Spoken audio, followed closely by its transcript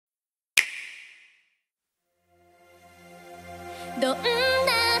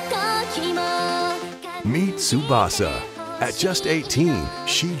Meet Tsubasa. At just 18,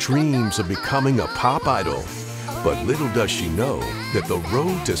 she dreams of becoming a pop idol. But little does she know that the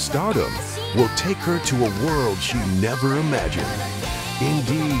road to stardom will take her to a world she never imagined.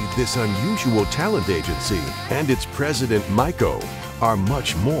 Indeed, this unusual talent agency and its president, Maiko, are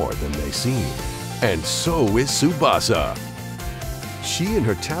much more than they seem. And so is Tsubasa. She and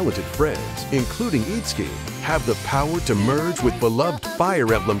her talented friends, including Itsuki, have the power to merge with beloved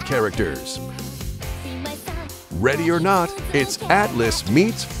Fire Emblem characters. Ready or not, it's Atlas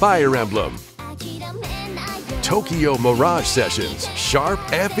meets Fire Emblem. Tokyo Mirage Sessions Sharp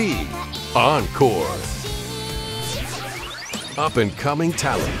FE Encore. Up-and-coming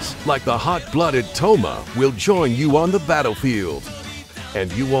talents like the hot-blooded Toma will join you on the battlefield.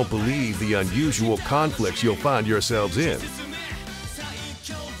 And you won't believe the unusual conflicts you'll find yourselves in.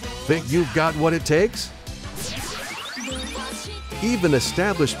 Think you've got what it takes? Even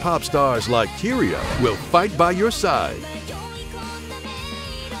established pop stars like Kiria will fight by your side.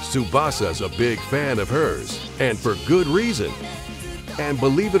 Tsubasa's a big fan of hers, and for good reason. And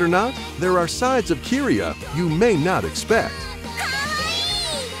believe it or not, there are sides of Kiria you may not expect.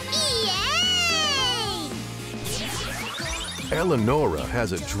 Eleonora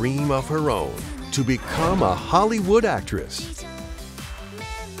has a dream of her own, to become a Hollywood actress.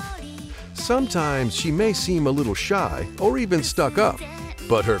 Sometimes she may seem a little shy or even stuck up,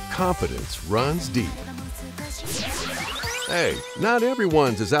 but her confidence runs deep. Hey, not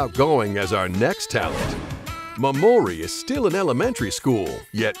everyone's as outgoing as our next talent. Momori is still in elementary school,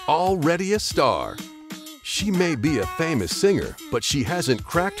 yet already a star. She may be a famous singer, but she hasn't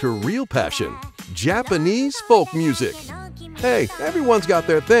cracked her real passion, Japanese folk music. Hey, everyone's got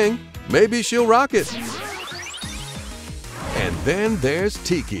their thing. Maybe she'll rock it. And then there's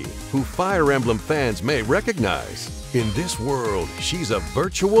Tiki, who Fire Emblem fans may recognize. In this world, she's a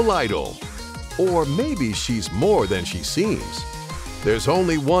virtual idol. Or maybe she's more than she seems. There's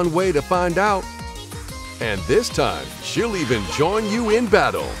only one way to find out. And this time, she'll even join you in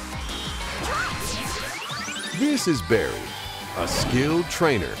battle. This is Barry, a skilled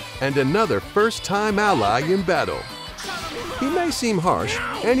trainer and another first-time ally in battle. He may seem harsh,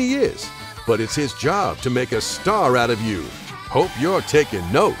 and he is, but it's his job to make a star out of you. Hope you're taking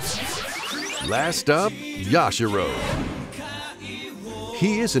notes. Last up, Yashiro.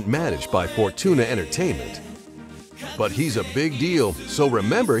 He isn't managed by Fortuna Entertainment, but he's a big deal, so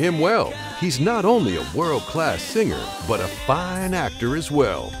remember him well. He's not only a world-class singer, but a fine actor as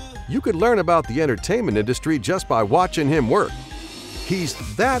well. You could learn about the entertainment industry just by watching him work. He's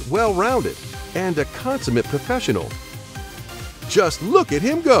that well-rounded and a consummate professional. Just look at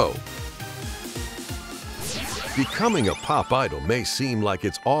him go! Becoming a pop idol may seem like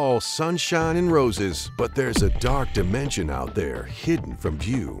it's all sunshine and roses, but there's a dark dimension out there hidden from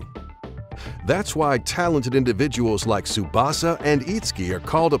view. That's why talented individuals like Tsubasa and Itsuki are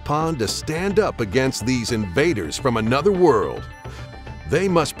called upon to stand up against these invaders from another world. They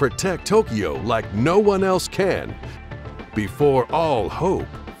must protect Tokyo like no one else can, before all hope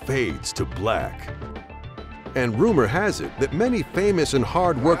fades to black. And rumor has it that many famous and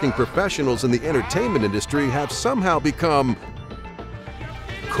hard-working professionals in the entertainment industry have somehow become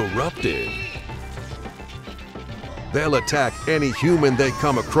corrupted. They'll attack any human they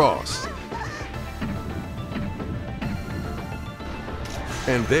come across.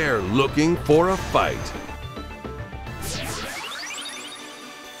 And they're looking for a fight.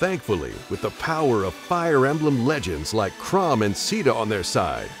 Thankfully, with the power of Fire Emblem legends like Chrom and Sita on their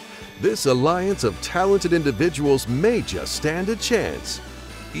side, this alliance of talented individuals may just stand a chance,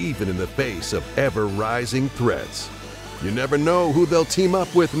 even in the face of ever-rising threats. You never know who they'll team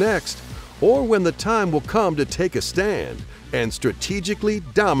up with next, or when the time will come to take a stand and strategically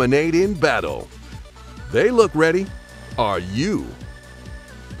dominate in battle. They look ready. Are you?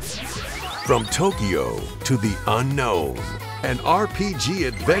 From Tokyo to the unknown, an RPG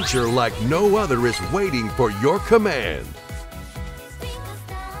adventure like no other is waiting for your command.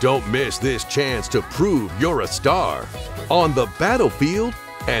 Don't miss this chance to prove you're a star on the battlefield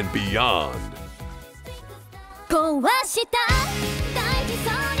and beyond.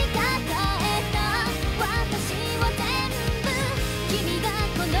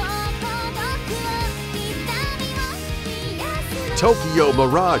 Tokyo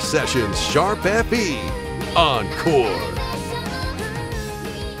Mirage Sessions Sharp FE Encore.